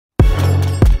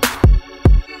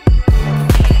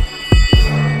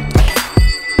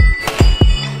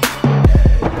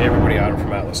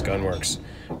Gunworks.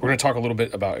 We're going to talk a little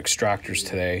bit about extractors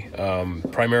today.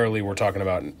 Primarily, we're talking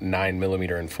about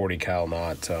 9mm and 40 cal,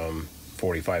 not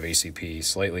 45 ACP.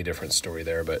 Slightly different story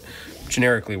there, but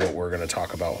generically what we're going to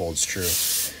talk about holds true.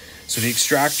 So the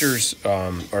extractors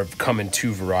are come in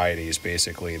two varieties,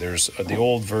 basically. There's the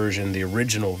old version, the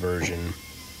original version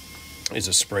is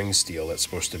a spring steel that's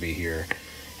supposed to be here.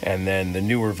 And then the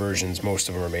newer versions, most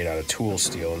of them are made out of tool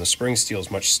steel. And the spring steel is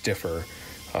much stiffer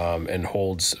and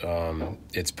holds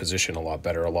its position a lot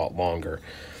better, a lot longer.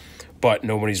 But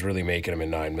nobody's really making them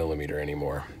in 9mm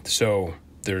anymore. So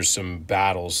there's some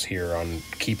battles here on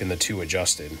keeping the two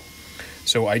adjusted.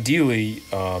 So ideally,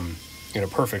 in a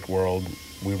perfect world,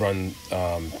 we run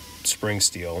spring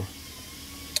steel.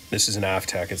 This is an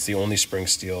Aftec. It's the only spring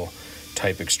steel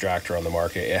type extractor on the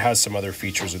market. It has some other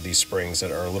features with these springs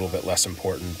that are a little bit less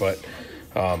important, but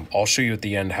I'll show you at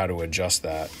the end how to adjust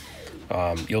that.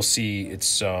 You'll see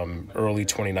it's early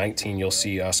 2019. You'll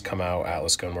see us come out,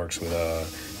 Atlas Gunworks, with a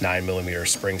 9mm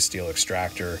spring steel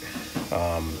extractor.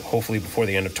 Hopefully before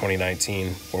the end of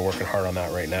 2019. We're working hard on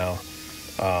that right now.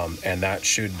 And that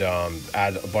should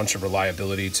add a bunch of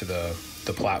reliability to the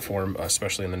platform,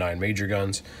 especially in the 9 major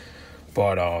guns.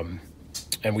 But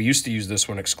and we used to use this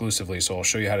one exclusively, so I'll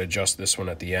show you how to adjust this one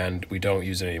at the end. We don't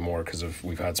use it anymore because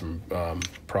we've had some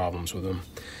problems with them.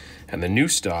 And the new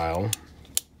style,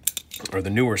 or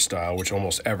the newer style, which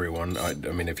almost everyone, I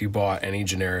mean, if you bought any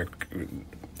generic,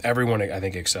 everyone, I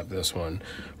think except this one,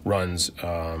 runs,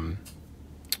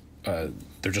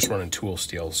 they're just running tool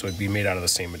steel, so it'd be made out of the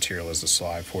same material as the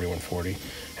slide 4140.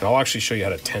 And I'll actually show you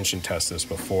how to tension test this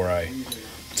before I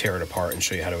tear it apart and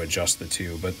show you how to adjust the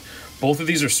two. But both of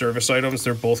these are service items.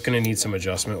 They're both going to need some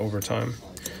adjustment over time.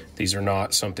 These are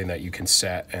not something that you can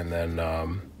set and then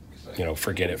you know,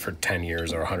 forget it for 10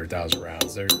 years or 100,000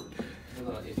 rounds.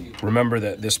 Remember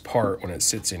that this part, when it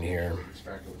sits in here,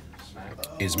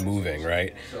 is moving,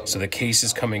 right? So the case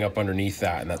is coming up underneath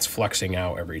that, and that's flexing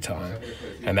out every time.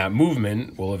 And that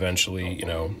movement will eventually, you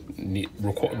know,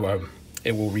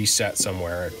 it will reset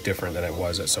somewhere different than it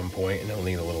was at some point, and it'll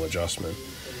need a little adjustment.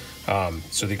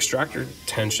 So the extractor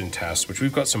tension test, which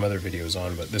we've got some other videos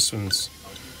on, but this one's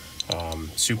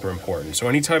super important. So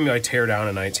anytime I tear down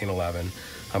a 1911,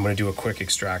 I'm going to do a quick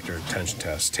extractor tension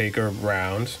test. Take a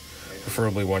round,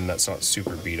 preferably one that's not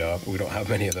super beat up. We don't have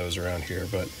many of those around here,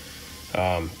 but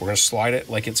we're going to slide it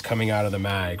like it's coming out of the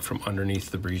mag from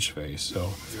underneath the breech face.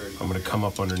 So I'm going to come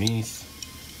up underneath,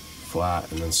 flat,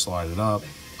 and then slide it up.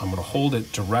 I'm going to hold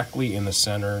it directly in the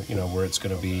center, you know, where it's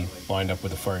going to be lined up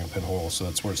with the firing pin hole. So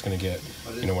that's where it's going to get,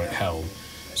 you know, when it held.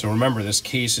 So remember, this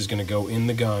case is going to go in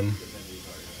the gun.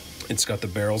 It's got the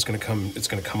barrel's going to come, it's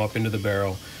going to come up into the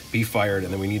barrel, be fired,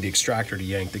 and then we need the extractor to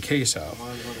yank the case out.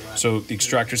 So the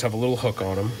extractors have a little hook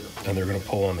on them, and they're going to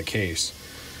pull on the case.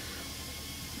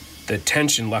 The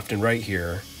tension left and right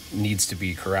here needs to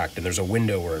be correct, and there's a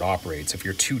window where it operates. If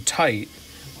you're too tight,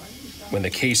 when the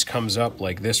case comes up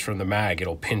like this from the mag,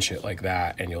 it'll pinch it like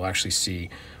that, and you'll actually see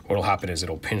what'll happen is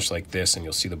it'll pinch like this, and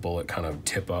you'll see the bullet kind of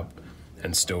tip up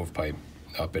and stovepipe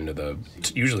up into the,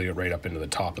 usually right up into the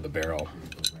top of the barrel.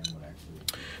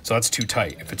 So that's too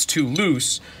tight. If it's too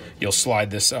loose, you'll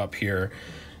slide this up here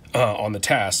on the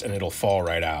test, and it'll fall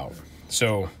right out.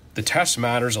 So the test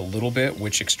matters a little bit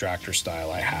which extractor style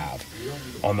I have.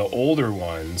 On the older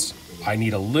ones, I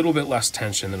need a little bit less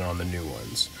tension than on the new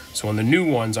ones. So on the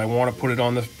new ones, I want to put it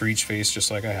on the breech face just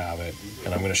like I have it,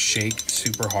 and I'm going to shake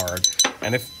super hard.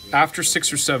 And if after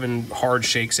 6 or 7 hard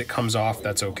shakes it comes off,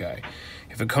 that's okay.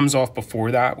 If it comes off before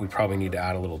that, we probably need to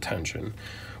add a little tension.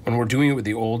 When we're doing it with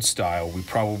the old style, we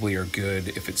probably are good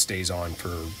if it stays on for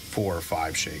 4 or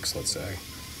 5 shakes, let's say.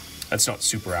 That's not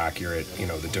super accurate, you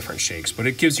know, the different shakes, but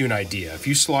it gives you an idea. If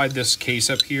you slide this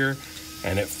case up here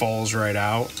and it falls right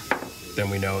out, then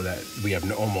we know that we have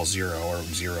almost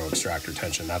zero extractor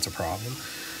tension. That's a problem.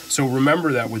 So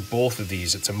remember that with both of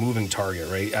these, it's a moving target,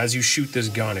 right? As you shoot this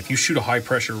gun, if you shoot a high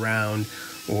pressure round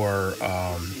or,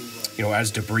 you know,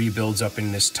 as debris builds up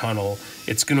in this tunnel,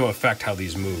 it's going to affect how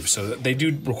these move. So they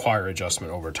do require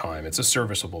adjustment over time. It's a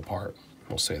serviceable part,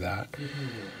 we'll say that.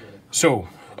 So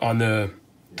on the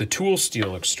tool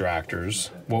steel extractors,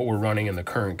 what we're running in the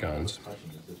current guns,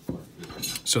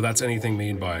 so that's anything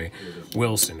made by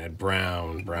Wilson, at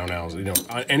Brownells, you know,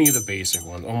 any of the basic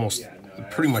ones, almost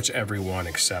pretty much every one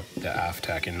except the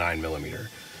Aftec in 9mm.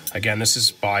 Again, this is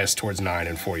biased towards 9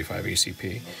 and 45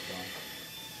 ACP.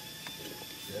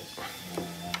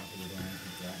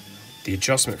 The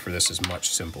adjustment for this is much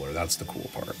simpler. That's the cool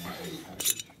part.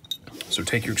 So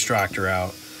take your extractor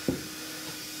out.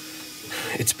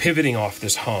 it's pivoting off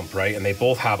this hump, right? And they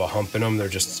both have a hump in them. They're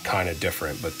just kind of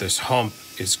different. But this hump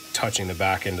is touching the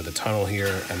back end of the tunnel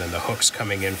here, and then the hook's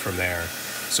coming in from there.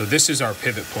 So this is our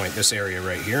pivot point, this area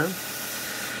right here.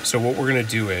 So what we're going to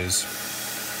do is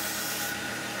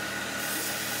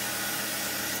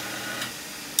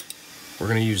we're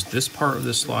going to use this part of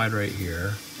the slide right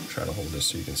here. Try to hold this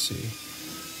so you can see.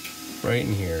 Right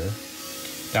in here.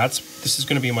 This is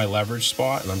going to be my leverage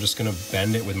spot, and I'm just going to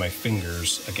bend it with my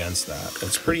fingers against that.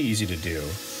 It's pretty easy to do.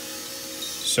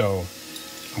 So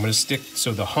I'm going to stick,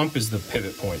 so the hump is the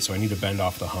pivot point, so I need to bend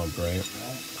off the hump, right?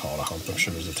 Call it a hump, I'm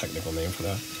sure there's a technical name for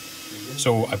that.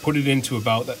 So I put it into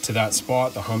about that, to that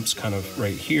spot. The hump's kind of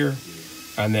right here.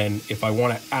 And then if I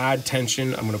want to add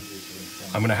tension, I'm going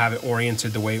to have it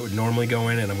oriented the way it would normally go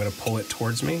in, and I'm going to pull it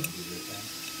towards me.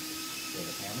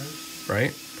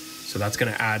 Right? So that's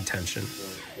going to add tension.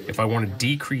 If I want to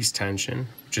decrease tension,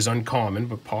 which is uncommon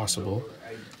but possible,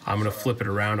 I'm going to flip it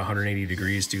around 180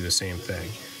 degrees, do the same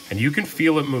thing. And you can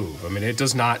feel it move. I mean, it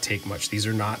does not take much. These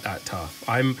are not that tough.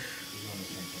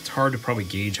 It's hard to probably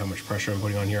gauge how much pressure I'm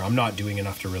putting on here. I'm not doing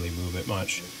enough to really move it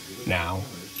much now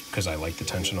because I like the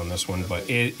tension on this one. But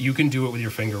you can do it with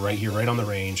your finger right here, right on the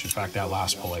range. In fact, that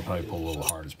last pull, I probably pulled a little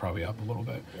hard. It's probably up a little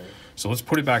bit. So let's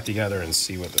put it back together and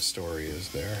see what the story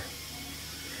is there.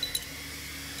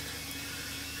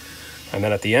 And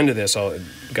then at the end of this,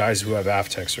 guys who have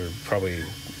Avtex are probably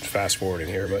fast forwarding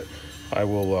here, but I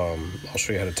will, I'll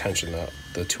show you how to tension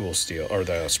the tool steel or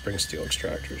the spring steel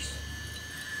extractors.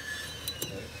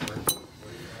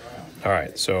 All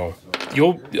right, so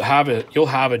you'll be able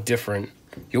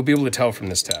to tell from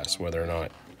this test whether or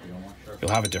not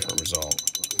you'll have a different result.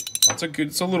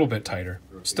 It's a little bit tighter.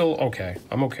 Still okay.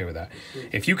 I'm okay with that.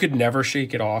 If you could never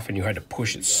shake it off and you had to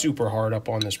push it super hard up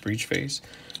on this breech face,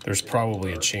 there's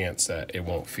probably a chance that it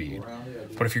won't feed.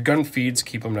 But if your gun feeds,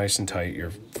 keep them nice and tight,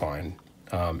 you're fine.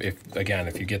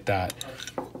 If you get that,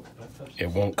 it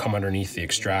won't come underneath the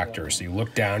extractor. So you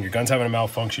look down, your gun's having a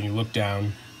malfunction, you look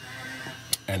down,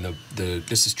 and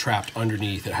this is trapped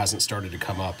underneath, it hasn't started to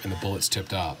come up, and the bullet's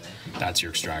tipped up. That's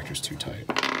your extractor's too tight.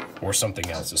 Or something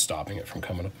else is stopping it from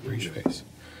coming up the breech face.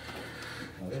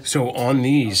 So on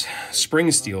these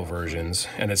spring steel versions,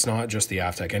 and it's not just the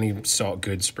Avtec, any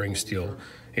good spring steel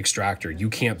extractor, you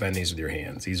can't bend these with your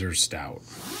hands. These are stout.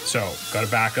 So got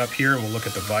to back up here and we'll look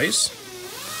at the vise.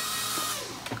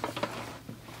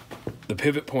 The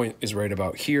pivot point is right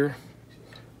about here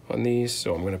on these,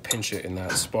 so I'm going to pinch it in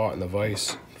that spot in the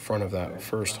vise in front of that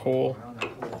first hole.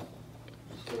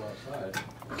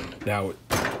 Now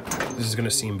this is going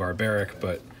to seem barbaric,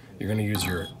 but you're going to use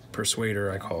your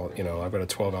persuader, I call it, I've got a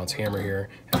 12-ounce hammer here,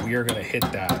 and we are going to hit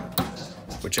that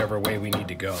whichever way we need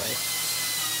to go.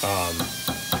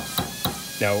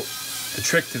 Now, the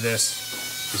trick to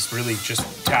this is really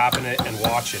just tapping it and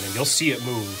watching, and you'll see it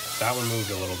move. That one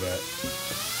moved a little bit.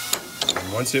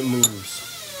 And once it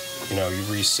moves,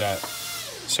 you reset.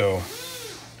 So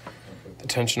the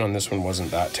tension on this one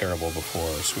wasn't that terrible before,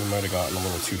 so we might have gotten a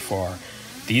little too far.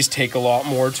 These take a lot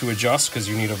more to adjust because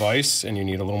you need a vise and you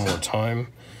need a little more time.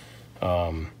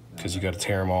 Because you got to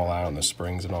tear them all out and the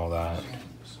springs and all that.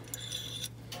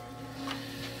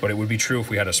 But it would be true if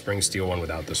we had a spring steel one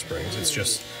without the springs. It's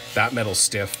just that metal's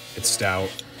stiff, it's stout.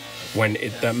 When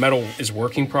that metal is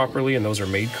working properly and those are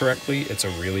made correctly, it's a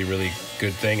really, really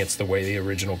good thing. It's the way the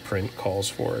original print calls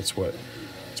for. It's what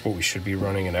we should be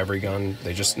running in every gun.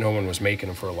 No one was making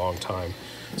them for a long time.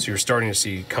 So you're starting to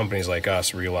see companies like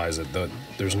us realize that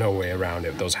there's no way around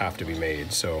it. Those have to be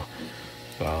made. So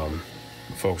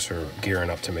folks are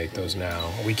gearing up to make those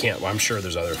now. I'm sure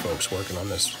there's other folks working on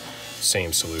this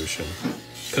same solution.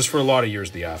 Because for a lot of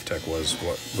years, the Avtec was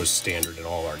what was standard in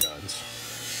all our guns.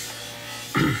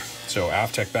 So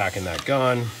Avtec back in that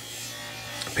gun.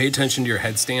 Pay attention to your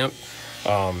head stamp.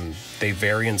 They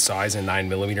vary in size in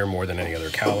 9mm more than any other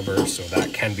caliber, so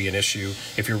that can be an issue.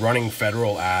 If you're running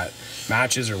Federal at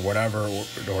matches or whatever,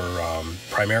 or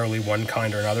primarily one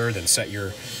kind or another, then set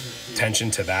your tension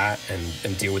to that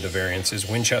and deal with the variances.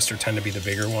 Winchester tend to be the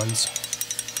bigger ones.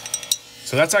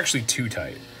 So that's actually too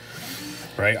tight,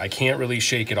 right? I can't really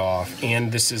shake it off,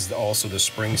 and this is also the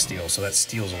spring steel, so that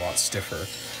steel's a lot stiffer.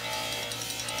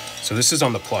 So this is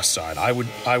on the plus side. I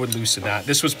would loosen that.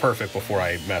 This was perfect before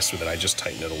I messed with it. I just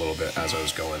tightened it a little bit as I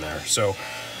was going there. So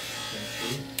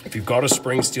if you've got a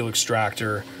spring steel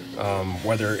extractor,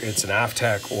 whether it's an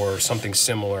Avtec or something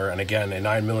similar, and again, in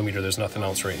 9mm, there's nothing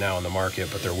else right now on the market,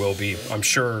 but there will be. I'm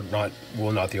sure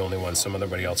we're not the only one.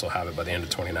 Somebody else will have it by the end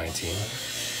of 2019.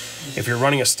 If you're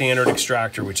running a standard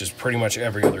extractor, which is pretty much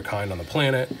every other kind on the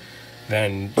planet,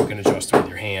 then you can adjust it with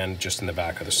your hand just in the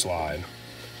back of the slide.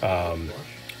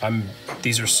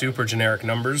 These are super generic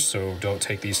numbers, so don't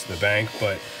take these to the bank,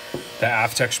 but the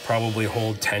Aftex probably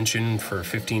hold tension for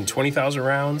 15, 20,000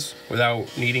 rounds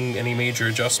without needing any major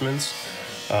adjustments.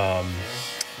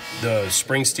 The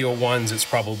spring steel ones, it's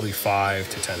probably 5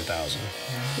 to 10,000,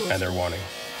 and they're wanting.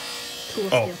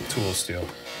 Tool steel.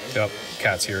 Yep,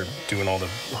 Kat's here doing all the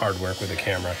hard work with the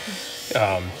camera.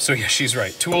 So yeah, she's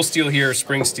right. Tool steel here,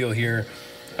 spring steel here.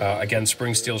 Again,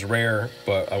 spring steel's rare,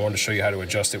 but I wanted to show you how to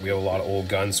adjust it. We have a lot of old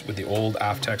guns with the old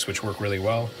Aftex, which work really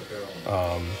well.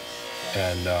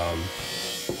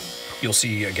 You'll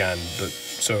see again,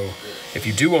 so if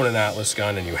you do own an Atlas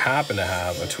gun and you happen to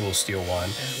have a tool steel one,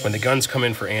 when the guns come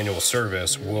in for annual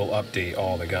service, we'll update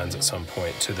all the guns at some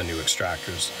point to the new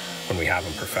extractors when we have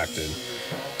them perfected.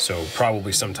 So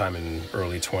probably sometime in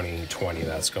early 2020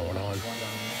 that's going on.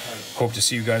 Hope to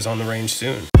see you guys on the range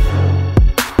soon.